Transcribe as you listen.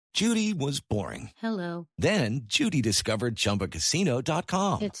Judy was boring. Hello. Then Judy discovered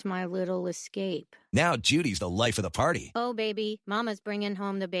ChumbaCasino.com. It's my little escape. Now Judy's the life of the party. Oh, baby, mama's bringing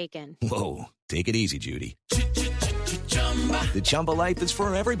home the bacon. Whoa, take it easy, Judy. The Chumba life is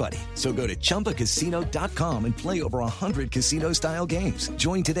for everybody. So go to ChumbaCasino.com and play over 100 casino-style games.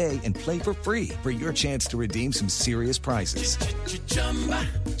 Join today and play for free for your chance to redeem some serious prizes.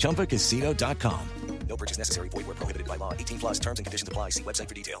 ChumbaCasino.com. No purchase necessary. Void where prohibited by law. 18 plus terms and conditions apply. See website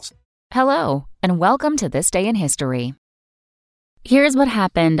for details. Hello, and welcome to This Day in History. Here's what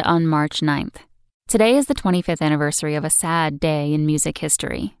happened on March 9th. Today is the 25th anniversary of a sad day in music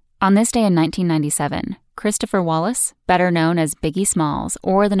history. On this day in 1997, Christopher Wallace, better known as Biggie Smalls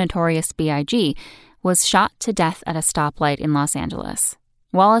or the Notorious B.I.G., was shot to death at a stoplight in Los Angeles.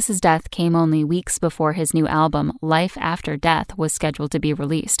 Wallace's death came only weeks before his new album, Life After Death, was scheduled to be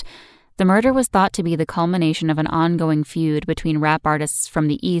released. The murder was thought to be the culmination of an ongoing feud between rap artists from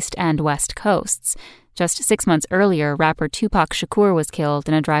the East and West Coasts. Just 6 months earlier, rapper Tupac Shakur was killed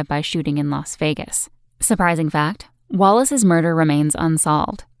in a drive-by shooting in Las Vegas. Surprising fact, Wallace's murder remains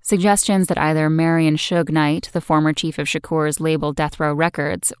unsolved. Suggestions that either Marion Suge Knight, the former chief of Shakur's label Death Row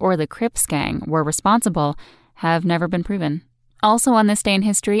Records, or the Crips gang were responsible have never been proven. Also on this day in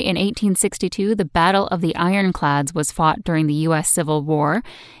history, in 1862, the Battle of the Ironclads was fought during the U.S. Civil War.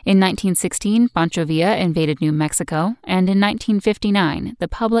 In 1916, Pancho Villa invaded New Mexico. And in 1959, the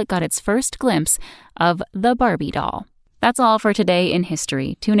public got its first glimpse of the Barbie doll. That's all for today in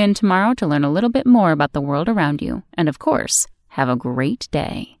history. Tune in tomorrow to learn a little bit more about the world around you. And of course, have a great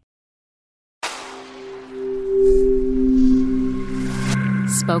day.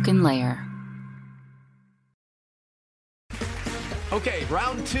 Spoken Layer. Okay,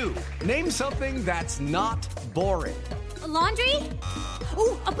 round two. Name something that's not boring. A laundry?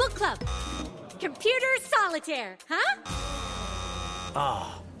 Ooh, a book club. Computer solitaire, huh?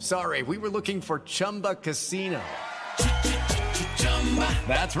 Ah, sorry, we were looking for Chumba Casino.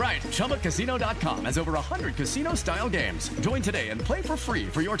 That's right, ChumbaCasino.com has over 100 casino-style games. Join today and play for free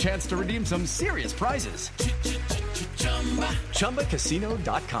for your chance to redeem some serious prizes.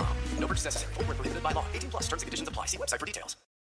 ChumbaCasino.com. No purchase necessary. Void where prohibited by law. 18 plus terms and conditions apply. See website for details.